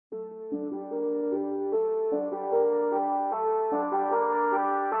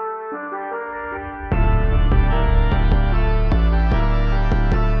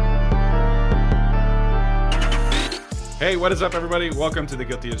Hey, what is up, everybody? Welcome to the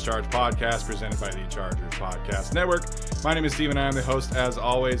Guilty as Charged podcast presented by the Chargers Podcast Network. My name is Steven. I am the host, as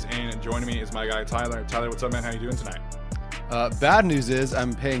always, and joining me is my guy, Tyler. Tyler, what's up, man? How you doing tonight? Bad news is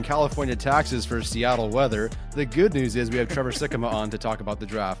I'm paying California taxes for Seattle weather. The good news is we have Trevor Sikkema on to talk about the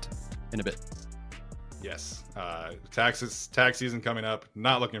draft in a bit. Yes. Tax season coming up.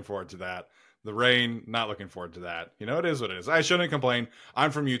 Not looking forward to that. The rain, not looking forward to that. You know, it is what it is. I shouldn't complain. I'm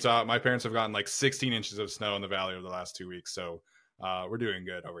from Utah. My parents have gotten like 16 inches of snow in the valley over the last 2 weeks. So we're doing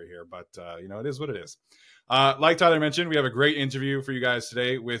good over here. But, you know, it is what it is. Like Tyler mentioned, we have a great interview for you guys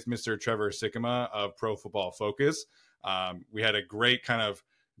today with Mr. Trevor Sikkema of Pro Football Focus. We had a great kind of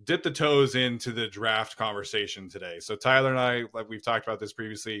dip the toes into the draft conversation today. So Tyler and I, like we've talked about this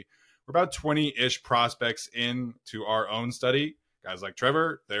previously, we're about 20-ish prospects into our own study. Guys like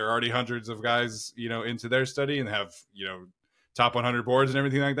Trevor, there are already hundreds of guys, you know, into their study and have, you know, top 100 boards and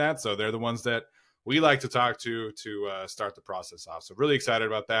everything like that. So they're the ones that we like to talk to start the process off. So really excited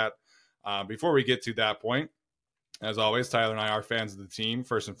about that. Before we get to that point, as always, Tyler and I are fans of the team,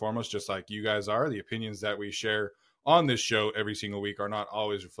 first and foremost, just like you guys are. The opinions that we share on this show every single week are not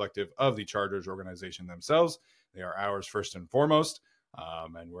always reflective of the Chargers organization themselves. They are ours first and foremost.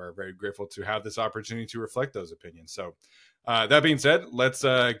 And we're very grateful to have this opportunity to reflect those opinions. So that being said, let's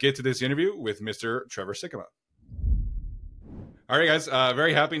get to this interview with Mr. Trevor Sikkema. All right, guys,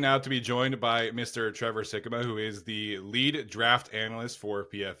 very happy now to be joined by Mr. Trevor Sikkema, who is the lead draft analyst for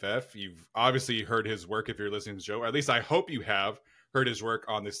PFF. You've obviously heard his work if you're listening to the show, or at least I hope you have heard his work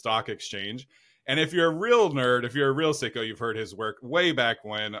on the stock exchange. And if you're a real nerd, if you're a real sicko, you've heard his work way back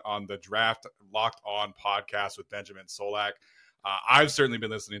when on the Draft Locked On podcast with Benjamin Solak. I've certainly been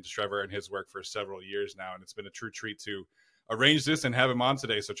listening to Trevor and his work for several years now, and it's been a true treat to arrange this and have him on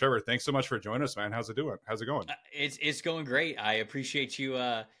today. So Trevor, thanks so much for joining us, man. How's it doing? How's it going? It's going great. I appreciate you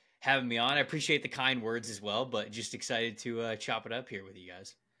having me on. I appreciate the kind words as well, but just excited to chop it up here with you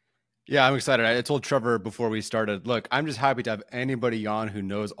guys. Yeah, I'm excited. I told Trevor before we started, look, I'm just happy to have anybody on who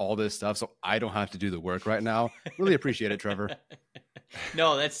knows all this stuff so I don't have to do the work right now. Really appreciate it, Trevor.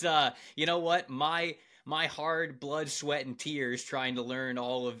 No, that's you know what? My hard blood, sweat, and tears trying to learn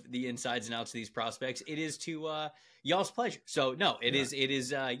all of the insides and outs of these prospects. It is to y'all's pleasure. So no, it is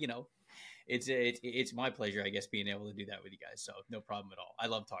you know, it's my pleasure, I guess, being able to do that with you guys. So no problem at all. I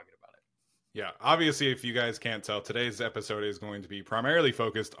love talking about it. Yeah, obviously, if you guys can't tell, today's episode is going to be primarily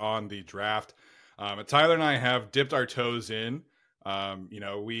focused on the draft. Tyler and I have dipped our toes in. You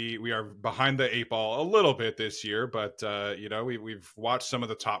know, we are behind the eight ball a little bit this year, but you know, we've watched some of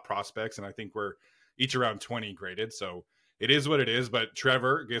the top prospects, and I think we're each around 20 graded. So it is what it is. But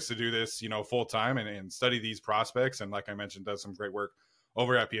Trevor gets to do this, you know, full time and study these prospects. And like I mentioned, does some great work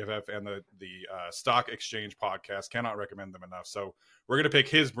over at PFF and the Stock Exchange podcast. Cannot recommend them enough. So we're going to pick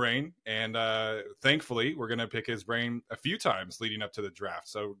his brain. And thankfully, we're going to pick his brain a few times leading up to the draft.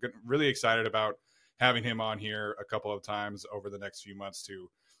 So really excited about having him on here a couple of times over the next few months to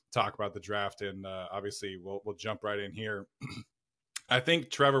talk about the draft. And obviously, we'll jump right in here. I think,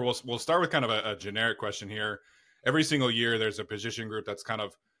 Trevor, we'll start with kind of a generic question here. Every single year, there's a position group that's kind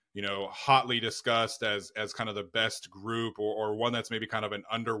of, you know, hotly discussed as kind of the best group or one that's maybe kind of an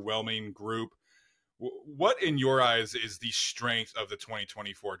underwhelming group. What, in your eyes, is the strength of the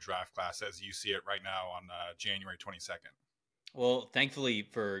 2024 draft class as you see it right now on January 22nd? Well, thankfully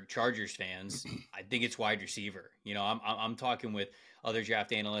for Chargers fans, I think it's wide receiver. You know, I'm talking with other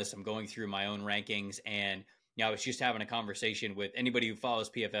draft analysts. I'm going through my own rankings, and you know, I was just having a conversation with anybody who follows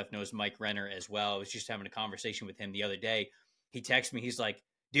PFF knows Mike Renner as well. I was just having a conversation with him the other day. He texted me. He's like,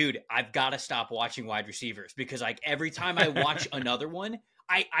 dude, I've got to stop watching wide receivers because like every time I watch another one,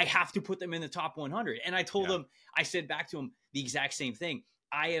 I have to put them in the top 100. And I told him, I said back to him the exact same thing.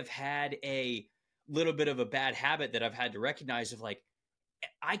 I have had a little bit of a bad habit that I've had to recognize of like,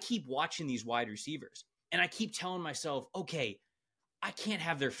 I keep watching these wide receivers and I keep telling myself, okay, I can't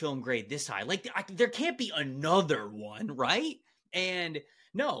have their film grade this high. Like there can't be another one, right? And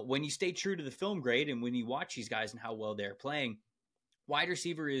no, when you stay true to the film grade and when you watch these guys and how well they're playing, wide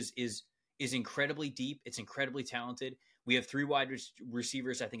receiver is incredibly deep. It's incredibly talented. We have three wide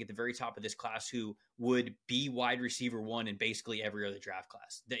receivers, I think, at the very top of this class who would be wide receiver one in basically every other draft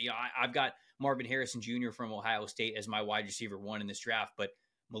class. You know, I've got Marvin Harrison Jr. from Ohio State as my wide receiver one in this draft, but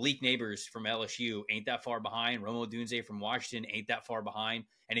Malik Neighbors from LSU ain't that far behind. Rome Odunze from Washington ain't that far behind.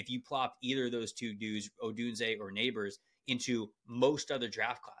 And if you plop either of those two dudes, Odunze or Neighbors, into most other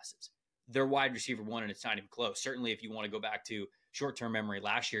draft classes, they're wide receiver one, and it's not even close. Certainly, if you want to go back to short-term memory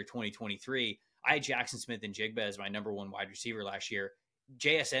last year, 2023, I had Jackson Smith and Jigba as my number one wide receiver last year.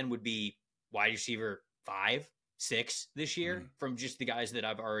 JSN would be wide receiver 5, 6 this year from just the guys that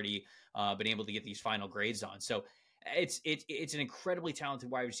I've already been able to get these final grades on. So It's an incredibly talented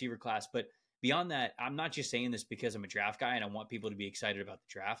wide receiver class. But beyond that, I'm not just saying this because I'm a draft guy and I want people to be excited about the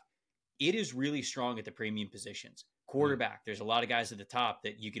draft. It is really strong at the premium positions. Quarterback, there's a lot of guys at the top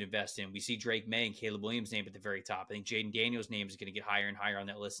that you can invest in. We see Drake May and Caleb Williams' name at the very top. I think Jaden Daniels' name is going to get higher and higher on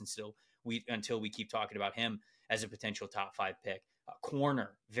that list until we keep talking about him as a potential top 5 pick.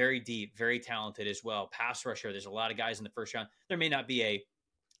 Corner, very deep, very talented as well. Pass rusher, there's a lot of guys in the first round. There may not be a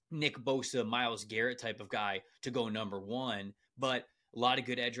Nick Bosa, Myles Garrett type of guy to go number 1, but a lot of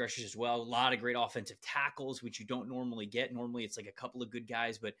good edge rushers as well. A lot of great offensive tackles, which you don't normally get. Normally, it's like a couple of good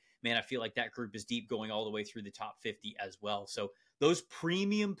guys, but man, I feel like that group is deep going all the way through the top 50 as well. So those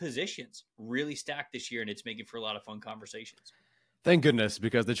premium positions really stacked this year, and it's making for a lot of fun conversations. Thank goodness,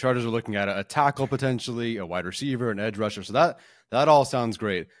 because the Chargers are looking at a tackle potentially, a wide receiver, an edge rusher. So that all sounds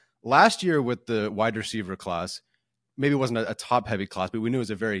great. Last year with the wide receiver class, maybe it wasn't a top-heavy class, but we knew it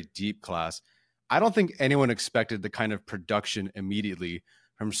was a very deep class. I don't think anyone expected the kind of production immediately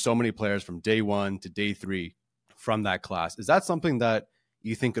from so many players from day 1 to day 3 from that class. Is that something that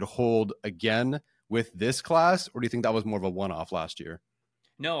you think could hold again with this class, or do you think that was more of a one-off last year?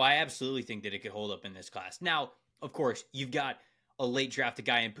 No, I absolutely think that it could hold up in this class. Now, of course, you've got a late drafted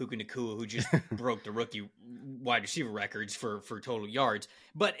guy in Puka Nacua who just broke the rookie wide receiver records for total yards.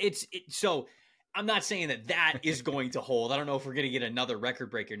 But so I'm not saying that is going to hold. I don't know if we're going to get another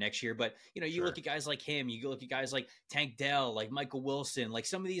record breaker next year, but you look at guys like him, you look at guys like Tank Dell, like Michael Wilson, like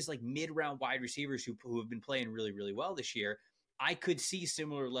some of these like mid-round wide receivers who have been playing really, really well this year. I could see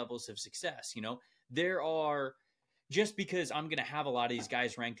similar levels of success. There are, just because I'm going to have a lot of these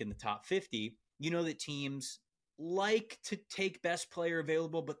guys ranked in the top 50, that teams like to take best player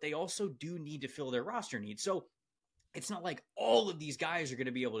available, but they also do need to fill their roster needs. So it's not like all of these guys are going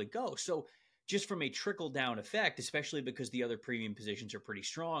to be able to go. So just from a trickle down effect, especially because the other premium positions are pretty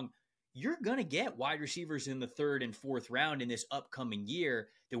strong, you're going to get wide receivers in the 3rd and 4th round in this upcoming year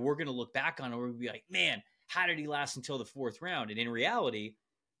that we're going to look back on and we're going to be like, man, how did he last until the 4th round? And in reality,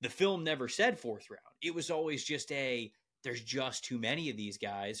 the film never said 4th round. It was always just there's just too many of these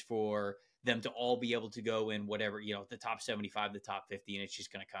guys for them to all be able to go in whatever, the top 75, the top 50, and it's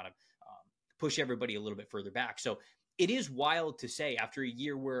just going to kind of push everybody a little bit further back. So it is wild to say, after a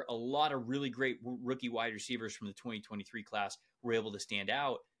year where a lot of really great rookie wide receivers from the 2023 class were able to stand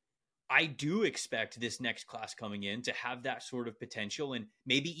out, I do expect this next class coming in to have that sort of potential and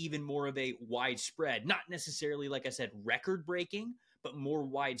maybe even more of a widespread, not necessarily, like I said, record breaking, but more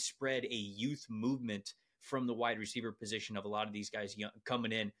widespread, a youth movement from the wide receiver position of a lot of these guys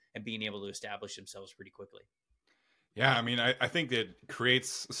coming in and being able to establish themselves pretty quickly. Yeah, I mean, I think it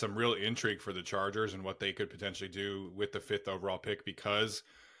creates some real intrigue for the Chargers and what they could potentially do with the 5th overall pick because,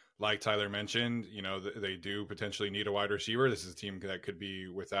 like Tyler mentioned, they do potentially need a wide receiver. This is a team that could be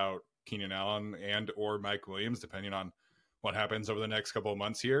without Keenan Allen and or Mike Williams, depending on what happens over the next couple of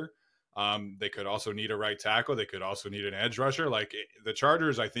months here. They could also need a right tackle. They could also need an edge rusher. The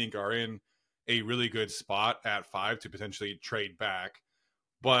Chargers, I think, are in a really good spot at 5 to potentially trade back.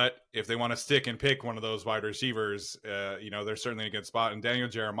 But if they want to stick and pick one of those wide receivers, they're certainly in a good spot. And Daniel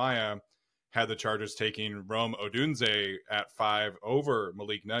Jeremiah had the Chargers taking Rome Odunze at 5 over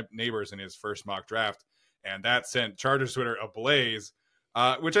Malik Nabers in his first mock draft. And that sent Chargers Twitter ablaze,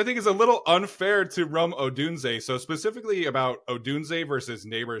 which I think is a little unfair to Rome Odunze. So specifically about Odunze versus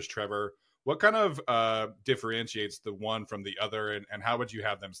Nabers, Trevor, what kind of differentiates the one from the other, and how would you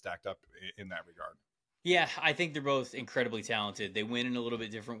have them stacked up in that regard? Yeah, I think they're both incredibly talented. They win in a little bit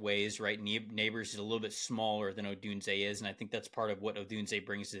different ways, right? Nabers is a little bit smaller than Odunze is, and I think that's part of what Odunze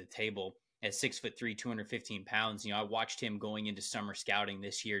brings to the table. At 6'3", 215 pounds, I watched him going into summer scouting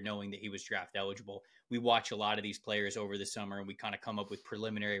this year, knowing that he was draft eligible. We watch a lot of these players over the summer, and we kind of come up with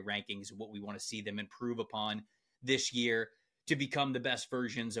preliminary rankings of what we want to see them improve upon this year to become the best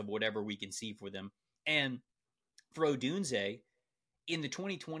versions of whatever we can see for them. And for Odunze, in the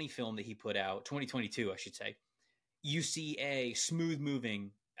 2020 film that he put out, 2022, I should say, you see a smooth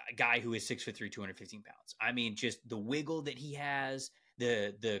moving guy who is 6'3", 215 pounds. I mean, just the wiggle that he has,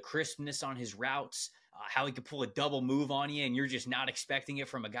 the crispness on his routes, how he could pull a double move on you and you're just not expecting it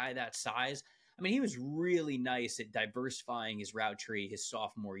from a guy that size. I mean, he was really nice at diversifying his route tree his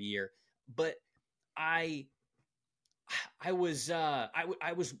sophomore year, but I was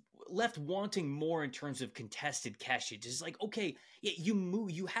left wanting more in terms of contested catches. It's like, okay, yeah,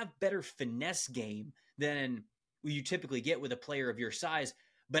 you have better finesse game than you typically get with a player of your size,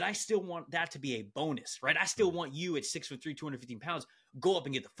 but I still want that to be a bonus, right? I still want you at 6'3", 215 pounds, go up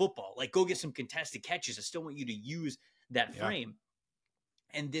and get the football, like go get some contested catches. I still want you to use that frame.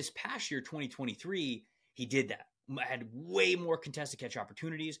 And this past year, 2023, he did that. Had way more contested catch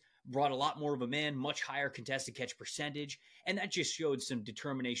opportunities, brought a lot more of a man, much higher contested catch percentage. And that just showed some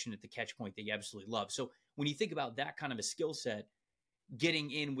determination at the catch point that you absolutely love. So when you think about that kind of a skill set,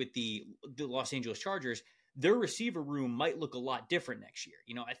 getting in with the Los Angeles Chargers, their receiver room might look a lot different next year.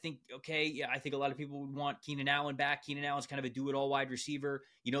 I think, I think a lot of people would want Keenan Allen back. Keenan Allen's kind of a do-it-all wide receiver.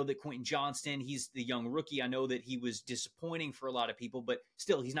 That Quentin Johnston, he's the young rookie. I know that he was disappointing for a lot of people, but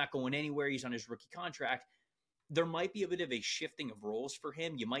still, he's not going anywhere. He's on his rookie contract. There might be a bit of a shifting of roles for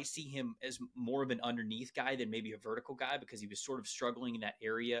him. You might see him as more of an underneath guy than maybe a vertical guy because he was sort of struggling in that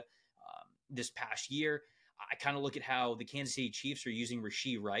area this past year. I kind of look at how the Kansas City Chiefs are using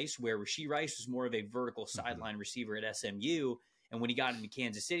Rashee Rice, where Rashee Rice was more of a vertical sideline receiver at SMU. And when he got into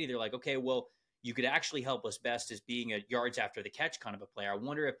Kansas City, they're like, okay, well, you could actually help us best as being a yards after the catch kind of a player. I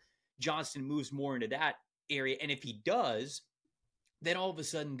wonder if Johnston moves more into that area. And if he does, then all of a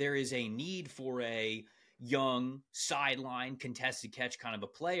sudden there is a need for a young sideline contested catch kind of a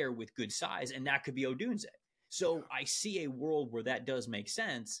player with good size. And that could be Odunze. So I see a world where that does make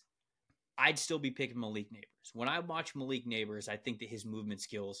sense. I'd still be picking Malik Neighbors. When I watch Malik Neighbors, I think that his movement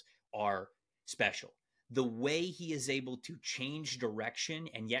skills are special. The way he is able to change direction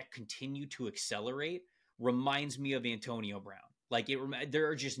and yet continue to accelerate reminds me of Antonio Brown. There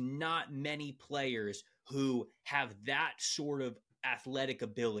are just not many players who have that sort of athletic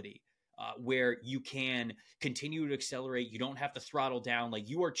ability where you can continue to accelerate. You don't have to throttle down.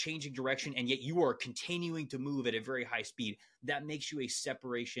 You are changing direction and yet you are continuing to move at a very high speed. That makes you a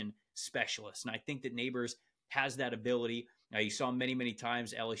separation specialist. And I think that Neighbors has that ability. Now, you saw many, many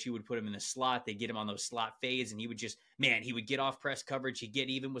times LSU would put him in the slot. They get him on those slot fades, and he would he would get off press coverage. He'd get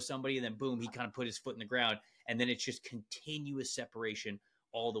even with somebody, and then boom, he kind of put his foot in the ground. And then it's just continuous separation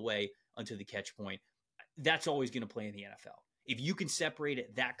all the way unto the catch point. That's always going to play in the NFL. If you can separate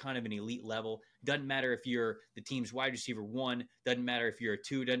at that kind of an elite level, doesn't matter if you're the team's wide receiver 1, doesn't matter if you're a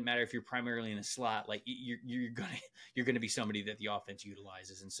 2, doesn't matter if you're primarily in the slot, you're gonna be somebody that the offense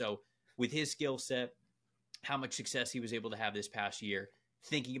utilizes. And so with his skill set, how much success he was able to have this past year,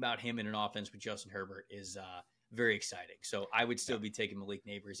 thinking about him in an offense with Justin Herbert is very exciting. So I would still be taking Malik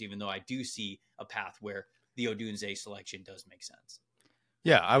Neighbors, even though I do see a path where the Odunze selection does make sense.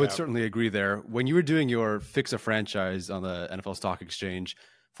 Yeah, I would certainly agree there. When you were doing your Fix a Franchise on the NFL Stock Exchange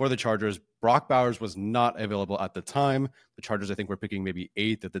for the Chargers, Brock Bowers was not available at the time. The Chargers, I think, were picking maybe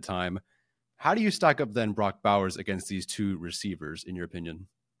 8th at the time. How do you stack up then Brock Bowers against these two receivers, in your opinion?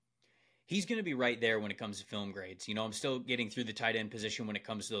 He's going to be right there when it comes to film grades. I'm still getting through the tight end position when it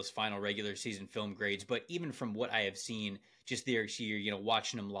comes to those final regular season film grades. But even from what I have seen just this year,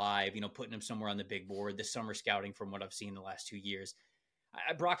 watching him live, putting him somewhere on the big board, the summer scouting from what I've seen the last 2 years,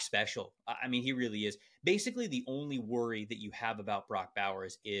 Brock's special. I mean, he really is. Basically, the only worry that you have about Brock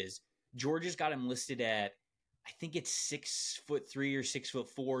Bowers is Georgia's got him listed at, I think it's 6'3" or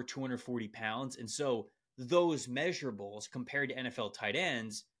 6'4", 240 pounds. And so those measurables compared to NFL tight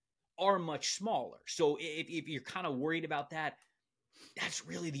ends are much smaller. So if you're kind of worried about that, that's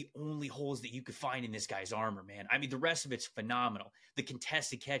really the only holes that you could find in this guy's armor, man. I mean, the rest of it's phenomenal. The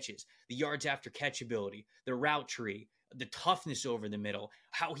contested catches, the yards after catch ability, the route tree, the toughness over the middle,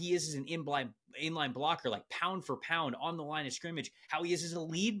 how he is as an inline blocker, like pound for pound on the line of scrimmage, how he is as a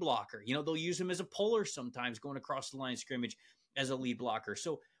lead blocker. They'll use him as a puller sometimes going across the line of scrimmage as a lead blocker.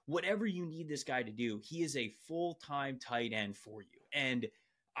 So whatever you need this guy to do, he is a full-time tight end for you. And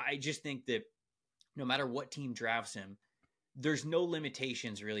I just think that no matter what team drafts him, there's no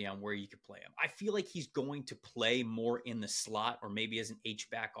limitations really on where you could play him. I feel like he's going to play more in the slot or maybe as an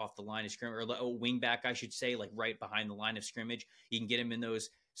H-back off the line of scrimmage, or a wing back, I should say, like right behind the line of scrimmage. You can get him in those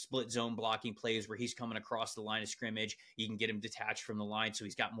split zone blocking plays where he's coming across the line of scrimmage. You can get him detached from the line so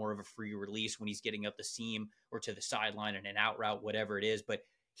he's got more of a free release when he's getting up the seam or to the sideline and an out route, whatever it is. But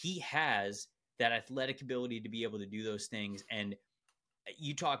he has that athletic ability to be able to do those things. And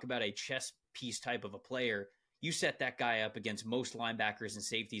you talk about a chess piece type of a player. You set that guy up against most linebackers and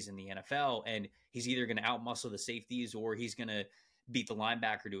safeties in the NFL, and he's either going to outmuscle the safeties or he's going to beat the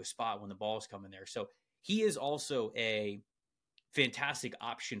linebacker to a spot when the ball's coming there. So he is also a fantastic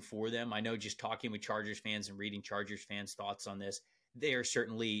option for them. I know just talking with Chargers fans and reading Chargers fans' thoughts on this, they are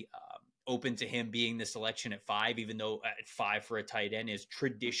certainly open to him being the selection at 5, even though at 5 for a tight end is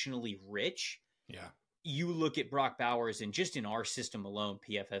traditionally rich. Yeah. You look at Brock Bowers, and just in our system alone,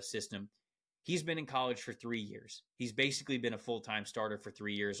 PFF system, he's been in college for 3 years. He's basically been a full-time starter for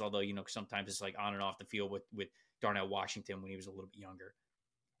 3 years, although, sometimes it's like on and off the field with Darnell Washington when he was a little bit younger.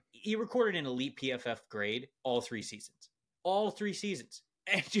 He recorded an elite PFF grade all 3 seasons. All 3 seasons.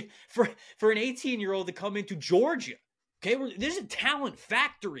 And for an 18-year-old to come into Georgia, okay, this is a talent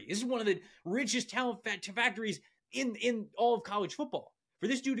factory. This is one of the richest talent factories in all of college football. For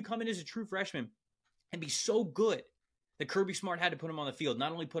this dude to come in as a true freshman and be so good that Kirby Smart had to put him on the field.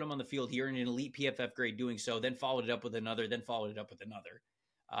 Not only put him on the field, he earned an elite PFF grade doing so, then followed it up with another, then followed it up with another.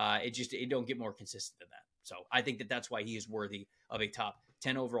 It don't get more consistent than that. So I think that's why he is worthy of a top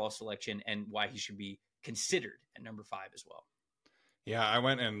 10 overall selection and why he should be considered at number 5 as well. Yeah, I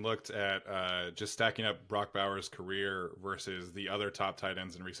went and looked at just stacking up Brock Bowers' career versus the other top tight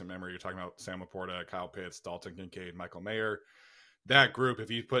ends in recent memory. You're talking about Sam Laporta, Kyle Pitts, Dalton Kincaid, Michael Mayer. That group,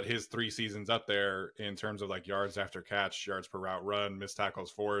 if you put his 3 seasons up there in terms of like yards after catch, yards per route run, missed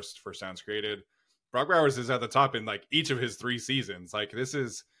tackles forced, first downs created, Brock Bowers is at the top in like each of his 3 seasons. Like this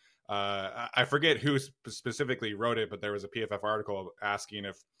is, I forget who specifically wrote it, but there was a PFF article asking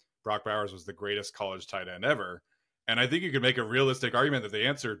if Brock Bowers was the greatest college tight end ever. And I think you could make a realistic argument that the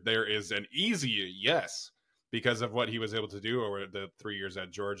answer there is an easy yes, because of what he was able to do over the 3 years at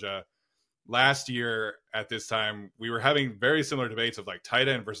Georgia. Last year at this time, we were having very similar debates of like tight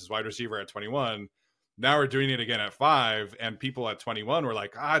end versus wide receiver at 21. Now we're doing it again at 5, and people at 21 were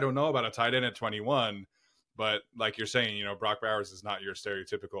like, I don't know about a tight end at 21. But like you're saying, you know, Brock Bowers is not your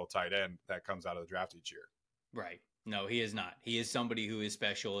stereotypical tight end that comes out of the draft each year. Right. No, he is not. He is somebody who is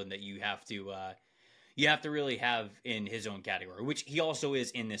special and that you have to really have in his own category, which he also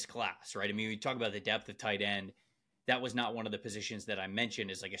is in this class, right? I mean, we talk about the depth of tight end. That was not one of the positions that I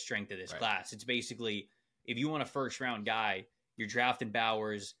mentioned as like a strength of this class. It's basically, if you want a first round guy, you're drafting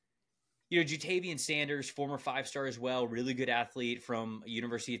Bowers. You know, Jatavian Sanders, former 5-star as well, really good athlete from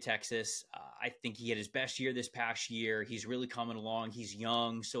University of Texas. I think he had his best year this past year. He's really coming along. He's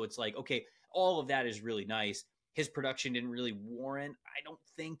young. So it's like, okay, all of that is really nice. His production didn't really warrant, I don't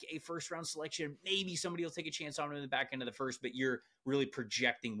think, a first-round selection. Maybe somebody will take a chance on him in the back end of the first, but you're really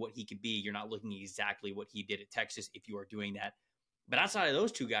projecting what he could be. You're not looking at exactly what he did at Texas if you are doing that. But outside of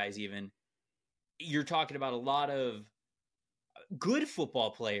those 2 guys even, you're talking about a lot of good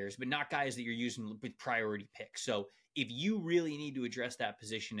football players, but not guys that you're using with priority picks. So if you really need to address that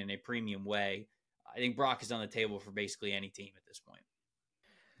position in a premium way, I think Brock is on the table for basically any team at this point.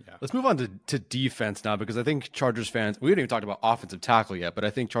 Yeah. Let's move on to defense now, because I think Chargers fans, we haven't even talked about offensive tackle yet, but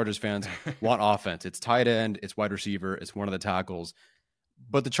I think Chargers fans want offense. It's tight end, it's wide receiver, it's one of the tackles.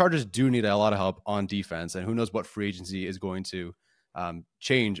 But the Chargers do need a lot of help on defense, and who knows what free agency is going to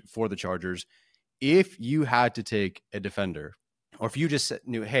change for the Chargers. If you had to take a defender, or if you just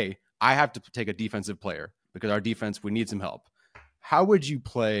knew, hey, I have to take a defensive player because our defense, we need some help, how would you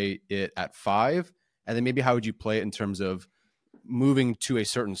play it at 5? And then maybe how would you play it in terms of moving to a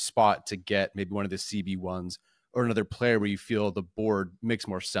certain spot to get maybe one of the CB1s or another player where you feel the board makes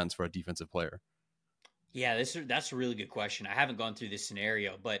more sense for a defensive player? Yeah, that's a really good question. I haven't gone through this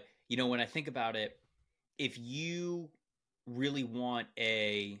scenario, but you know, when I think about it, if you really want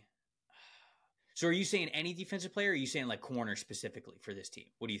so are you saying any defensive player, or are you saying like corner specifically for this team?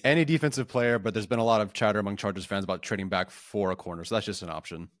 What do you think? Any defensive player, but there's been a lot of chatter among Chargers fans about trading back for a corner. So that's just an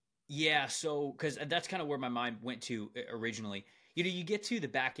option. Yeah, so because that's kind of where my mind went to originally. You know, you get to the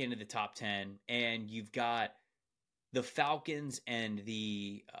back end of the top 10, and you've got the Falcons and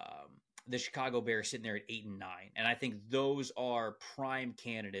the Chicago Bears sitting there at 8 and 9, and I think those are prime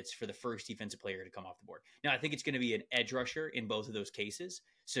candidates for the first defensive player to come off the board. Now, I think it's going to be an edge rusher in both of those cases.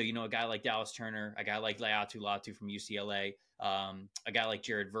 So, you know, a guy like Dallas Turner, a guy like Laiatu Latu from UCLA, a guy like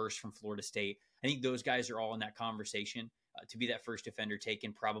Jared Verse from Florida State. I think those guys are all in that conversation to be that first defender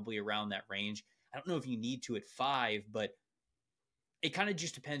taken, probably around that range. I don't know if you need to at 5, but it kind of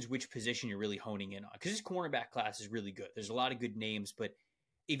just depends which position you're really honing in on, because this cornerback class is really good. There's a lot of good names, but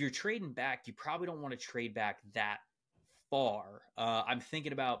if you're trading back, you probably don't want to trade back that far. I'm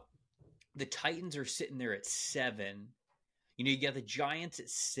thinking about the Titans are sitting there at 7. You know, you got the Giants at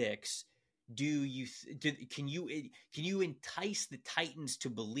 6. Can you entice the Titans to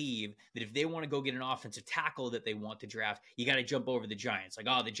believe that if they want to go get an offensive tackle that they want to draft, you got to jump over the Giants? Like,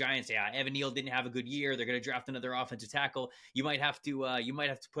 oh, the Giants, yeah, Evan Neal didn't have a good year, they're going to draft another offensive tackle. You might have to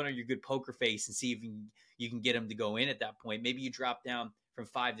put on your good poker face and see if you can get them to go in at that point. Maybe you drop down from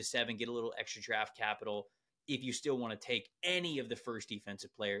 5 to 7, get a little extra draft capital if you still want to take any of the first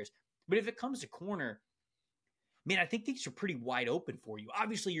defensive players. But if it comes to corner, man, I think these are pretty wide open for you.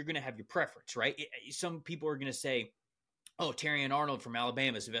 Obviously, you're going to have your preference, right? Some people are going to say, oh, Terrion Arnold from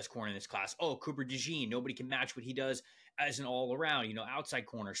Alabama is the best corner in this class. Oh, Cooper DeJean, nobody can match what he does as an all-around, you know, outside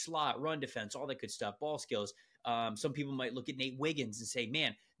corner, slot, run defense, all that good stuff, ball skills. Some people might look at Nate Wiggins and say,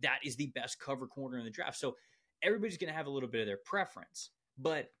 man, that is the best cover corner in the draft. So everybody's going to have a little bit of their preference.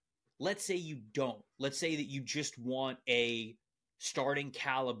 But let's say you don't. Let's say that you just want a starting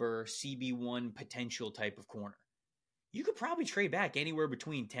caliber CB1 potential type of corner. You could probably trade back anywhere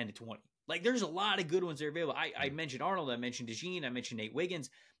between 10 to 20. Like there's a lot of good ones that are available. I mentioned Arnold, I mentioned DeJean, I mentioned Nate Wiggins.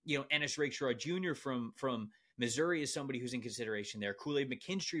 Ennis Rakestraw Jr. from Missouri is somebody who's in consideration there. Kool-Aid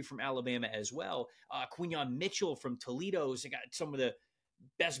McKinstry from Alabama as well. Quinyon Mitchell from Toledo's got some of the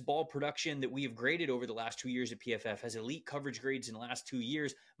best ball production that we have graded over the last 2 years at PFF, has elite coverage grades in the last 2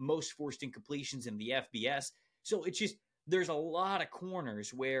 years, most forced incompletions in the FBS. So it's just, there's a lot of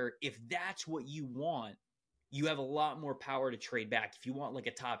corners where if that's what you want, you have a lot more power to trade back. If you want like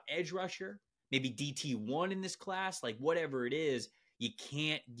a top edge rusher, maybe DT1 in this class, like whatever it is, you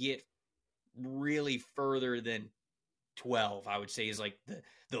can't get really further than 12, I would say is like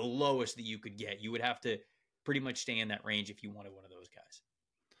the lowest that you could get. You would have to pretty much stay in that range if you wanted one of those guys.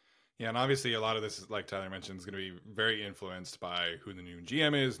 Yeah, and obviously a lot of this, is, like Tyler mentioned, is going to be very influenced by who the new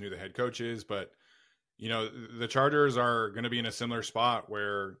GM is, who the head coach is. But, the Chargers are going to be in a similar spot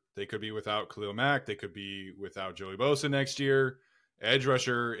where they could be without Khalil Mack. They could be without Joey Bosa next year. Edge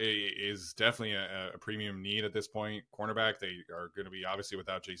rusher is definitely a premium need at this point. Cornerback, they are going to be obviously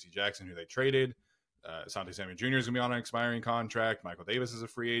without J.C. Jackson, who they traded. Asante Samuel Jr. is going to be on an expiring contract. Michael Davis is a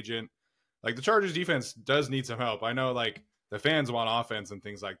free agent. Like, the Chargers defense does need some help. I know, like, the fans want offense and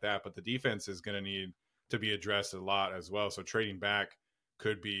things like that, but the defense is going to need to be addressed a lot as well. So trading back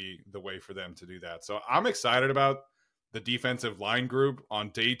could be the way for them to do that. So I'm excited about the defensive line group on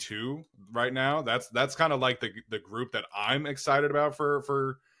day 2 right now. That's kind of like the group that I'm excited about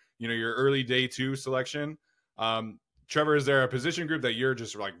for your early day 2 selection. Trevor, is there a position group that you're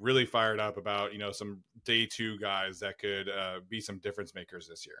just like really fired up about, some day 2 guys that could be some difference makers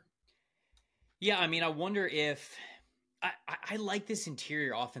this year? Yeah, I mean, I wonder if I like this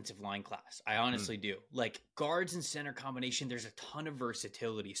interior offensive line class. I honestly do. Like guards and center combination, there's a ton of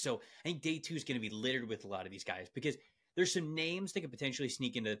versatility. So I think day 2 is going to be littered with a lot of these guys because there's some names that could potentially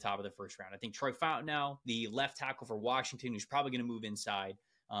sneak into the top of the first round. I think Troy Fontenot, the left tackle for Washington, who's probably going to move inside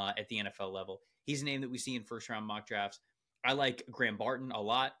at the NFL level. He's a name that we see in first round mock drafts. I like Graham Barton a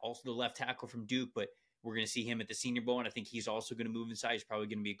lot, also the left tackle from Duke, but we're going to see him at the Senior Bowl, and I think he's also going to move inside. He's probably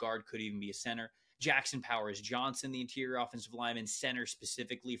going to be a guard, could even be a center. Jackson Powers Johnson, the interior offensive lineman, center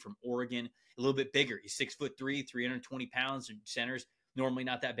specifically from Oregon, a little bit bigger. He's 6'3", 320 pounds, and centers normally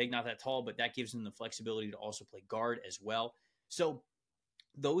not that big, not that tall, but that gives him the flexibility to also play guard as well. So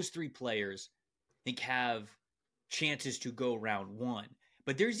those 3 players, I think, have chances to go round 1.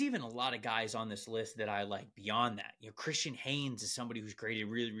 But there's even a lot of guys on this list that I like beyond that. Christian Haynes is somebody who's graded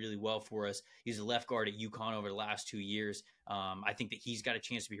really, really well for us. He's a left guard at UConn over the last 2 years. I think that he's got a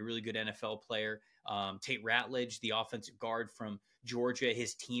chance to be a really good NFL player. Tate Ratledge, the offensive guard from Georgia,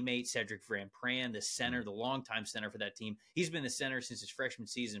 his teammate Cedric Van Pran, the center, the longtime center for that team. He's been the center since his freshman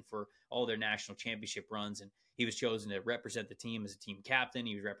season for all their national championship runs, and he was chosen to represent the team as a team captain.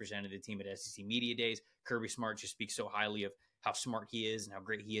 He was represented the team at SEC Media Days. Kirby Smart just speaks so highly of how smart he is and how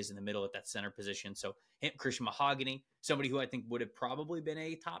great he is in the middle at that center position. So Christian Mahogany, somebody who I think would have probably been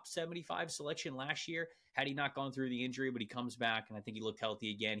a top 75 selection last year had he not gone through the injury, but he comes back and I think he looked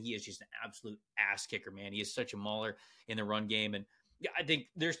healthy again. He is just an absolute ass kicker, man. He is such a mauler in the run game. And yeah, I think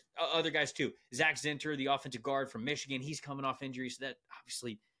there's other guys too. Zach Zinter, the offensive guard from Michigan, he's coming off injury. So that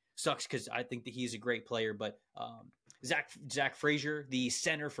obviously sucks because I think that he's a great player, but Zach Frazier, the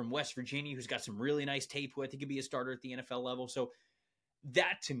center from West Virginia, who's got some really nice tape, who I think could be a starter at the NFL level. So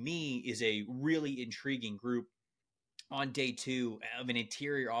that to me is a really intriguing group on day 2 of an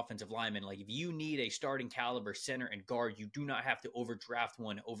interior offensive lineman. Like if you need a starting caliber center and guard, you do not have to overdraft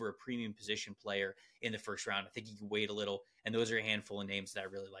one over a premium position player in the first round. I think you can wait a little, and those are a handful of names that I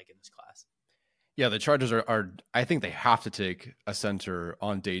really like in this class. Yeah, the Chargers are I think they have to take a center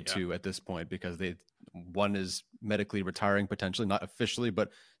on day 2 at this point because one is medically retiring potentially, not officially, but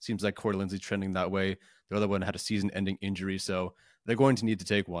seems like Corey Lindsey's trending that way. The other one had a season-ending injury, so they're going to need to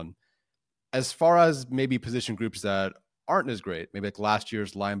take one. As far as maybe position groups that aren't as great, maybe like last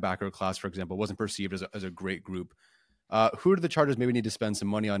year's linebacker class, for example, wasn't perceived as a great group. Who do the Chargers maybe need to spend some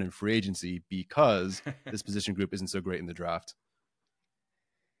money on in free agency because this position group isn't so great in the draft?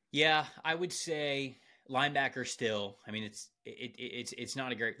 Yeah, I would say linebacker still. I mean, it's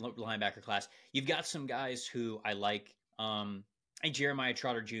not a great linebacker class. You've got some guys who I like. Jeremiah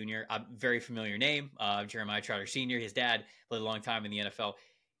Trotter Jr., a very familiar name. Jeremiah Trotter Sr., his dad played a long time in the NFL.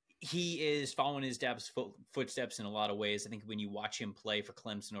 He is following his dad's footsteps in a lot of ways. I think when you watch him play for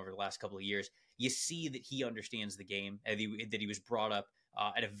Clemson over the last couple of years, you see that he understands the game, that he was brought up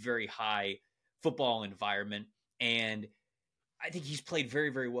at a very high football environment. And I think he's played very,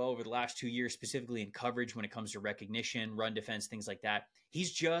 very well over the last 2 years, specifically in coverage when it comes to recognition, run defense, things like that.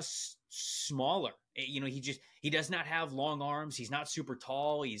 He's just smaller. He does not have long arms. He's not super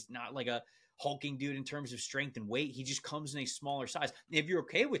tall. He's not like a hulking dude in terms of strength and weight. He just comes in a smaller size. If you're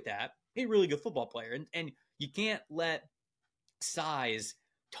okay with that, a really good football player. And you can't let size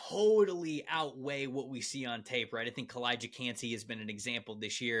totally outweigh what we see on tape, right? I think Kalijah Cansey has been an example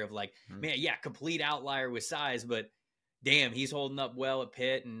this year of like, man, yeah, complete outlier with size, but damn, he's holding up well at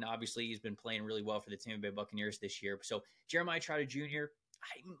Pitt, and obviously he's been playing really well for the Tampa Bay Buccaneers this year. So Jeremiah Trotter Jr.,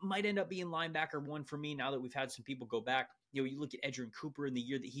 I might end up being linebacker one for me now that we've had some people go back. You know, you look at Edgerrin Cooper in the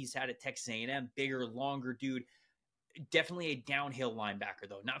year that he's had at Texas A&M, bigger, longer dude, definitely a downhill linebacker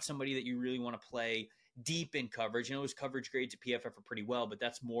though, not somebody that you really want to play deep in coverage. You know, his coverage grades at PFF are pretty well, but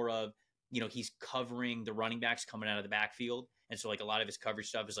that's more of, you know, he's covering the running backs coming out of the backfield. And so like a lot of his coverage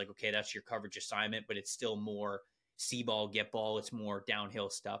stuff is like, okay, that's your coverage assignment, but it's still more see ball, get ball. It's more downhill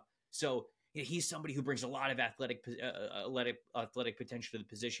stuff. So you know, he's somebody who brings a lot of athletic potential to the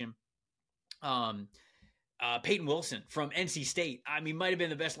position. Peyton Wilson from NC State. I mean, might have been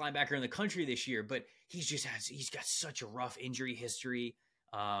the best linebacker in the country this year, but he's got such a rough injury history.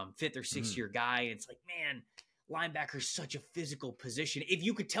 Fifth or sixth year guy. And it's like, man, linebacker's such a physical position. If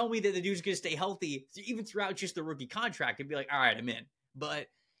you could tell me that the dude's going to stay healthy, even throughout just the rookie contract, I'd be like, all right, I'm in. But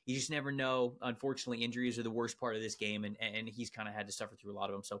you just never know. Unfortunately, injuries are the worst part of this game, and he's kind of had to suffer through a lot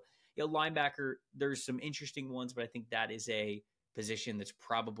of them. So, you know, linebacker, there's some interesting ones, but I think that is a position that's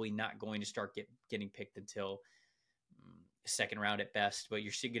probably not going to start getting picked until second round at best. But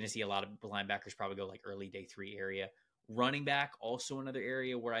you're still going to see a lot of linebackers probably go like early day 3 area. Running back, also another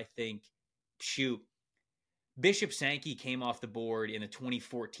area where I think, Bishop Sankey came off the board in the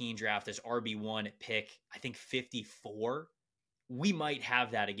 2014 draft as RB1 at pick, I think 54. We might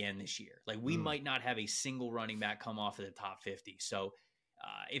have that again this year. Like we might not have a single running back come off of the top 50. So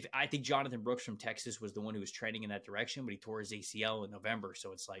if I think Jonathan Brooks from Texas was the one who was trending in that direction, but he tore his ACL in November.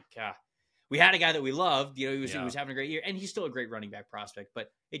 So it's like, we had a guy that we loved, you know, he was having a great year, and he's still a great running back prospect,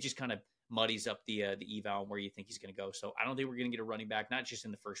 but it just kind of muddies up the eval and where you think he's going to go. So I don't think we're going to get a running back, not just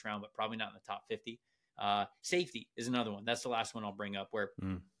in the first round, but probably not in the top 50. Safety is another one. That's the last one I'll bring up, where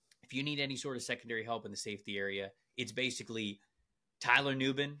if you need any sort of secondary help in the safety area, it's basically Tyler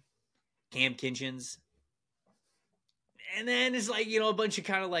Nubin, Cam Kinchins, and then it's like, you know, a bunch of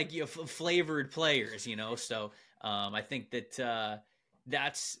kind of like, you know, flavored players, you know. So I think that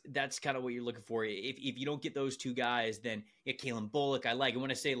that's kind of what you're looking for. If you don't get those two guys, then yeah, Kalen Bullock, I like. And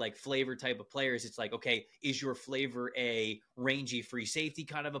when I say like flavor type of players, it's like, okay, is your flavor a rangy free safety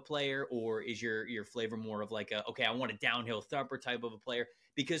kind of a player, or is your flavor more of like okay, I want a downhill thumper type of a player?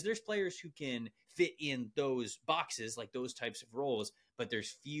 Because there's players who can fit in those boxes, like those types of roles, but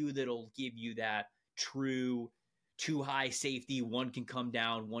there's few that'll give you that true too high safety. One can come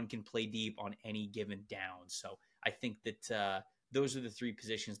down, one can play deep on any given down. So I think that those are the 3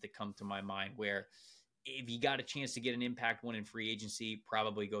 positions that come to my mind where if you got a chance to get an impact one in free agency,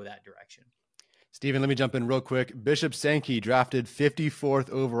 probably go that direction. Steven, let me jump in real quick. Bishop Sankey drafted 54th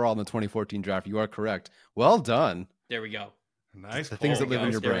overall in the 2014 draft. You are correct. Well done. There we go. Nice. The things that live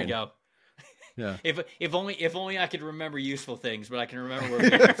in your brain. There we go. Yeah. If only I could remember useful things, but I can remember where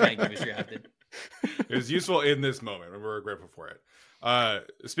Bishop Sankey was drafted. It was useful in this moment, and we're grateful for it.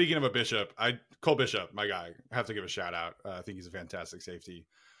 Speaking of a Bishop, Cole Bishop, my guy, I have to give a shout out. I think he's a fantastic safety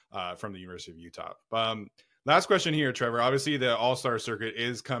from the University of Utah. Last question here, Trevor. Obviously, the All-Star circuit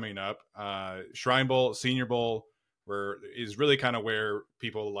is coming up. Shrine Bowl, Senior Bowl, is really kind of where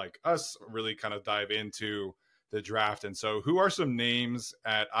people like us really kind of dive into the draft. And so who are some names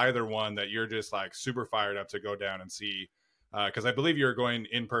at either one that you're just like super fired up to go down and see? Because I believe you're going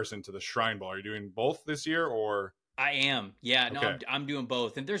in person to the Shrine Bowl. Are you doing both this year, or? I am. Yeah, no, okay. I'm doing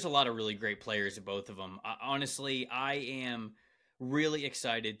both. And there's a lot of really great players at both of them. Honestly, I am really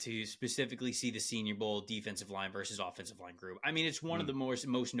excited to specifically see the Senior Bowl defensive line versus offensive line group. I mean, it's one of the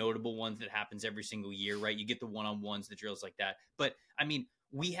most notable ones that happens every single year, right? You get the one-on-ones, the drills like that. But, I mean,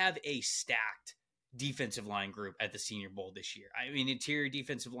 we have a stacked defensive line group at the Senior Bowl this year. I mean, interior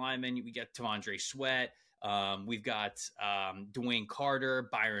defensive linemen, we got T'Vondre Sweat. We've got Dwayne Carter,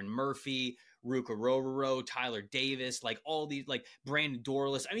 Byron Murphy, Ruka Rororo, Tyler Davis, like all these, like Brandon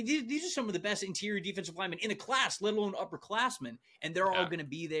Dorless. I mean, these are some of the best interior defensive linemen in the class, let alone upperclassmen, and they're all going to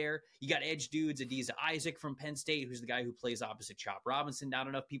be there. You got edge dudes, Adiza Isaac from Penn State, who's the guy who plays opposite Chop Robinson, not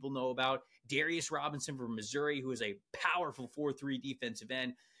enough people know about. Darius Robinson from Missouri, who is a powerful 4-3 defensive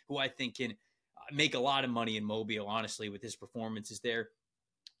end, who I think can make a lot of money in Mobile, honestly, with his performances there.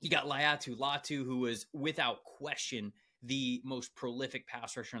 You got Laiatu Latu, who was without question the most prolific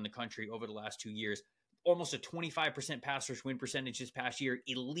pass rusher in the country over the last 2 years. Almost a 25% pass rush win percentage this past year.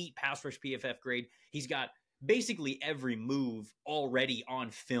 Elite pass rush PFF grade. He's got basically every move already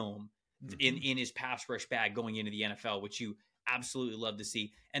on film in his pass rush bag going into the NFL, which you absolutely love to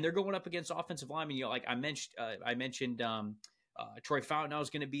see. And they're going up against offensive linemen. You know, like I mentioned Troy Fontenot is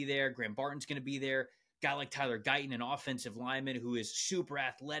going to be there. Graham Barton's going to be there. Guy like Tyler Guyton, an offensive lineman who is super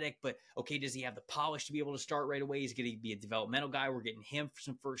athletic, but okay, does he have the polish to be able to start right away? He's going to be a developmental guy. We're getting him for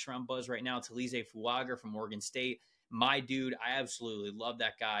some first-round buzz right now. Talize Fuaga from Oregon State. My dude, I absolutely love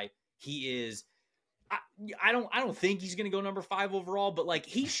that guy. He is I don't think he's going to go number 5 overall, but like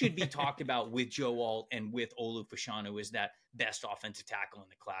he should be talked about with Joe Alt and with Olu Fashanu as that best offensive tackle in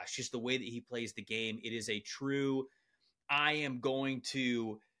the class. Just the way that he plays the game. It is a true, I am going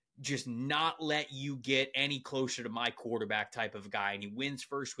to just not let you get any closer to my quarterback type of guy. And he wins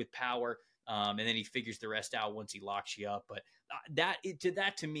first with power. And then he figures the rest out once he locks you up. But that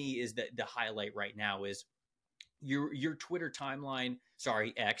to me is the highlight right now is your Twitter timeline.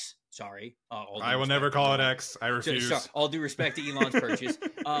 Sorry, X. Sorry. I will never call it X. I refuse. So, all due respect to Elon's purchase.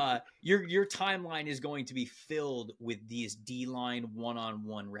 Your timeline is going to be filled with these D-line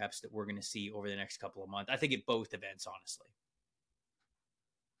one-on-one reps that we're going to see over the next couple of months. I think at both events, honestly.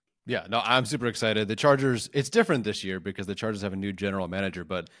 Yeah, no, I'm super excited. The Chargers, it's different this year because the Chargers have a new general manager,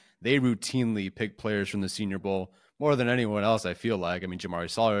 but they routinely pick players from the Senior Bowl more than anyone else, I feel like. I mean, Jamari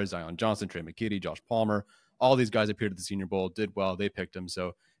Sawyer, Zion Johnson, Trey McKitty, Josh Palmer, all these guys appeared at the Senior Bowl, did well, they picked them.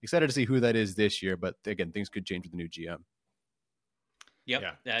 So excited to see who that is this year, but again, things could change with the new GM. Yep,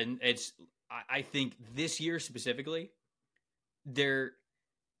 yeah. And I think this year specifically, there's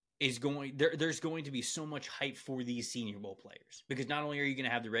going to be so much hype for these Senior Bowl players because not only are you going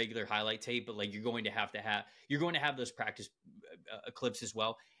to have the regular highlight tape, but like you're going to have those practice clips as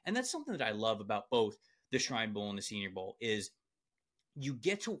well. And that's something that I love about both the Shrine Bowl and the Senior Bowl is you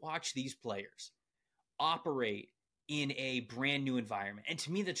get to watch these players operate in a brand new environment. And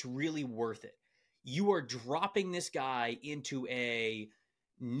to me, that's really worth it. You are dropping this guy into a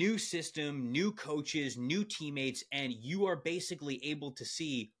new system, new coaches, new teammates, and you are basically able to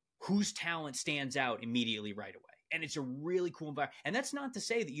see whose talent stands out immediately right away. And it's a really cool environment. And that's not to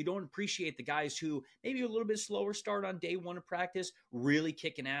say that you don't appreciate the guys who maybe a little bit slower start on day 1 of practice, really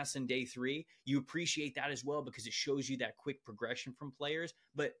kicking ass in day 3. You appreciate that as well because it shows you that quick progression from players.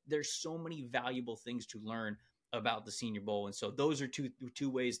 But there's so many valuable things to learn about the Senior Bowl. And so those are two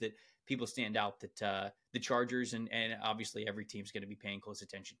ways that people stand out that the Chargers and obviously every team's going to be paying close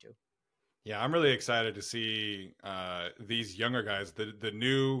attention to. Yeah, I'm really excited to see these younger guys, the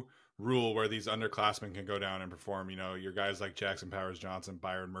new rule where these underclassmen can go down and perform. You know, your guys like Jackson Powers Johnson,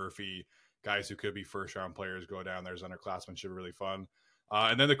 Byron Murphy, guys who could be first-round players go down there as underclassmen should be really fun.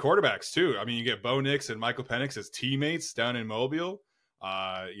 And then the quarterbacks, too. I mean, you get Bo Nix and Michael Penix as teammates down in Mobile.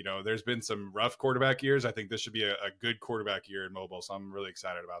 You know, there's been some rough quarterback years. I think this should be a good quarterback year in Mobile, so I'm really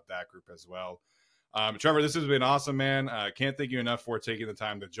excited about that group as well. Trevor, this has been awesome, man. Can't thank you enough for taking the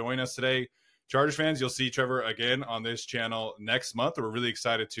time to join us today. Chargers fans, you'll see Trevor again on this channel next month. We're really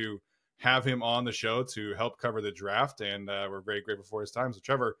excited to have him on the show to help cover the draft, and we're very grateful for his time. So,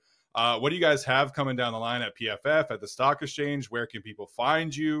 Trevor, what do you guys have coming down the line at PFF, at the Stock Exchange? Where can people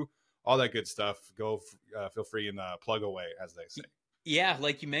find you? All that good stuff. Go feel free and plug away, as they say. Yeah,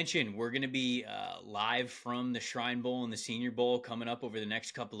 like you mentioned, we're going to be live from the Shrine Bowl and the Senior Bowl coming up over the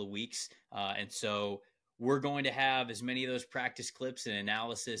next couple of weeks. And so we're going to have as many of those practice clips and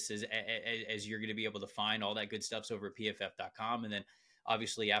analysis as you're going to be able to find. All that good stuff's over at PFF.com. And then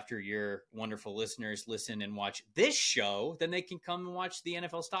obviously after your wonderful listeners listen and watch this show, then they can come and watch the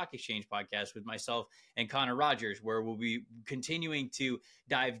NFL Stock Exchange podcast with myself and Connor Rogers, where we'll be continuing to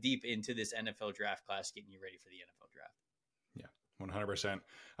dive deep into this NFL draft class, getting you ready for the NFL draft. 100%.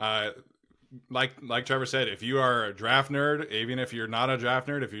 Like Trevor said, if you are a draft nerd, even if you're not a draft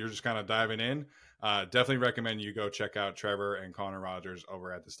nerd, if you're just kind of diving in, definitely recommend you go check out Trevor and Connor Rogers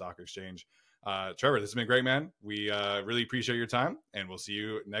over at the Stock Exchange. Trevor, this has been great, man. We really appreciate your time, and we'll see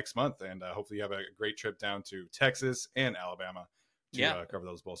you next month. And hopefully you have a great trip down to Texas and Alabama to cover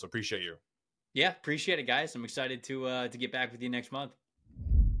those bowls. So appreciate you. Yeah, appreciate it, guys. I'm excited to get back with you next month.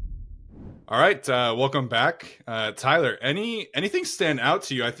 All right, welcome back. Tyler, anything stand out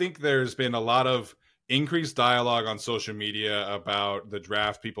to you? I think there's been a lot of increased dialogue on social media about the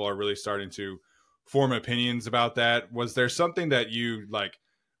draft. People are really starting to form opinions about that. Was there something that you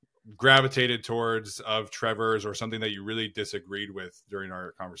gravitated towards of Trevor's, or something that you really disagreed with during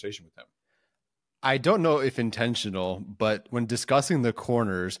our conversation with him? I don't know if intentional, but when discussing the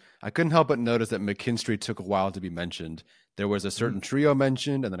corners, I couldn't help but notice that McKinstry took a while to be mentioned. There was a certain trio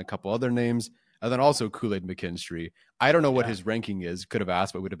mentioned, and then a couple other names, and then also Kool-Aid McKinstry. I don't know what his ranking is. Could have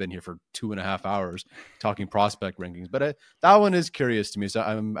asked, but would have been here for 2.5 hours talking prospect rankings. But that one is curious to me, so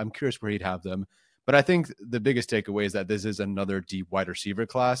I'm curious where he'd have them. But I think the biggest takeaway is that this is another deep wide receiver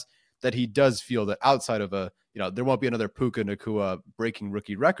class, that he does feel that outside of there won't be another Puka Nacua breaking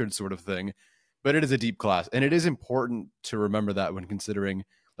rookie record sort of thing, but it is a deep class. And it is important to remember that when considering,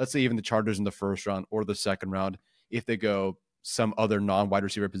 let's say, even the Chargers in the first round or the second round, if they go some other non-wide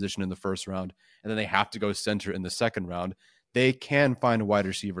receiver position in the first round, and then they have to go center in the second round, they can find a wide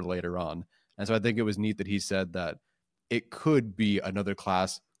receiver later on. And so I think it was neat that he said that it could be another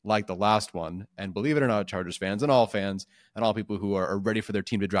class like the last one. And believe it or not, Chargers fans and all people who are ready for their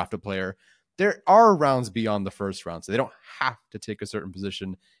team to draft a player, there are rounds beyond the first round. So they don't have to take a certain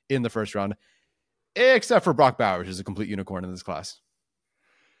position in the first round, except for Brock Bowers, who's a complete unicorn in this class.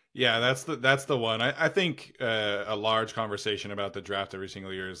 Yeah, that's the one. I think a large conversation about the draft every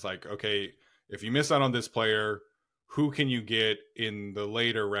single year is like, okay, if you miss out on this player, who can you get in the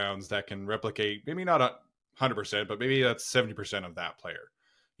later rounds that can replicate, maybe not 100%, but maybe that's 70% of that player.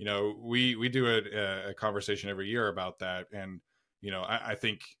 You know, we do a conversation every year about that. And, you know, I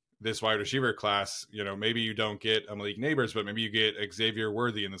think this wide receiver class, you know, maybe you don't get a Malik Neighbors, but maybe you get Xavier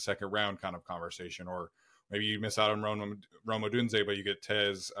Worthy in the second round kind of conversation, or maybe you miss out on Rome Odunze, but you get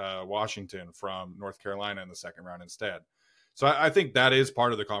Tez Washington from North Carolina in the second round instead. So I think that is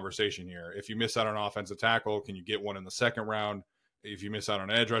part of the conversation here. If you miss out on an offensive tackle, can you get one in the second round? If you miss out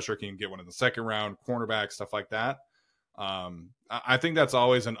on an edge rusher, can you get one in the second round? Cornerback, stuff like that. I think that's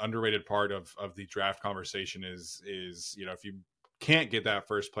always an underrated part of the draft conversation is, you know, if you can't get that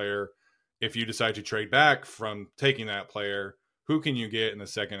first player, if you decide to trade back from taking that player, who can you get in the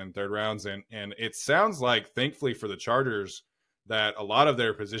second and third rounds? And it sounds like, thankfully for the Chargers, that a lot of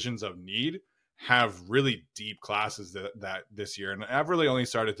their positions of need have really deep classes that this year. And I've really only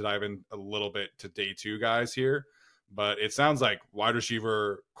started to dive in a little bit to day two guys here, but it sounds like wide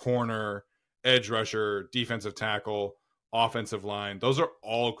receiver, corner, edge rusher, defensive tackle, offensive line, those are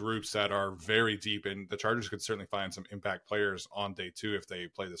all groups that are very deep, and the Chargers could certainly find some impact players on day two if they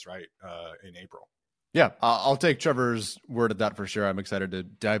play this right in April. Yeah, I'll take Trevor's word at that for sure. I'm excited to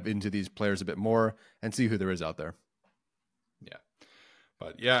dive into these players a bit more and see who there is out there. Yeah.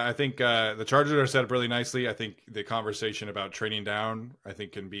 But yeah, I think the Chargers are set up really nicely. I think the conversation about trading down, I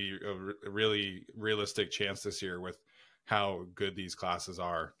think, can be a really realistic chance this year with how good these classes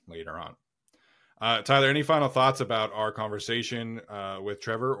are later on. Tyler, any final thoughts about our conversation with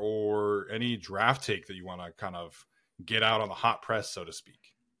Trevor, or any draft take that you want to kind of get out on the hot press, so to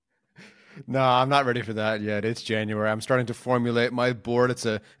speak? No, I'm not ready for that yet. It's January. I'm starting to formulate my board. It's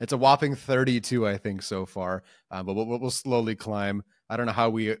a whopping 32, I think, so far. But we'll slowly climb. I don't know how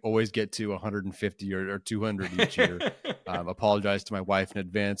we always get to 150 or 200 each year. Apologize to my wife in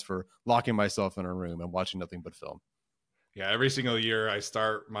advance for locking myself in a room and watching nothing but film. Yeah, every single year I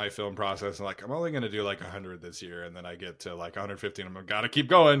start my film process and like, I'm only going to do like 100 this year. And then I get to like 150 and I'm like, got to keep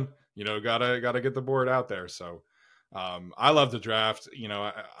going, you know, got to get the board out there. So I love the draft. You know,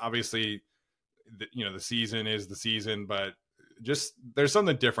 obviously, the season is the season, but just there's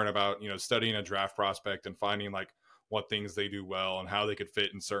something different about, you know, studying a draft prospect and finding like what things they do well and how they could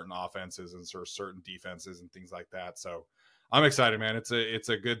fit in certain offenses and certain defenses and things like that. So I'm excited, man. It's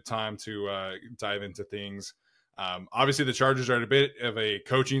a good time to dive into things. Obviously, the Chargers are at a bit of a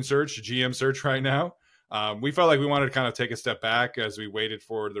coaching search, GM search right now. We felt like we wanted to kind of take a step back as we waited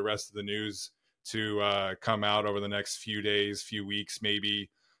for the rest of the news to come out over the next few days, few weeks, maybe,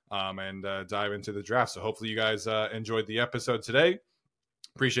 and dive into the draft. So hopefully you guys enjoyed the episode today.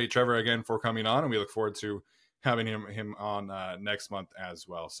 Appreciate Trevor again for coming on, and we look forward to having him on next month as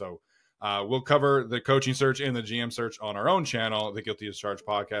well. So we'll cover the coaching search and the GM search on our own channel, the Guilty as Charged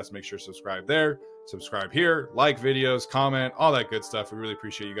podcast. Make sure to subscribe there, subscribe here, like videos, comment, all that good stuff. We really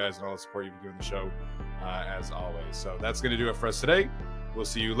appreciate you guys and all the support you've been doing the show as always. So that's going to do it for us today. We'll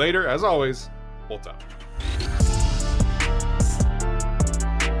see you later. As always, Bolt up.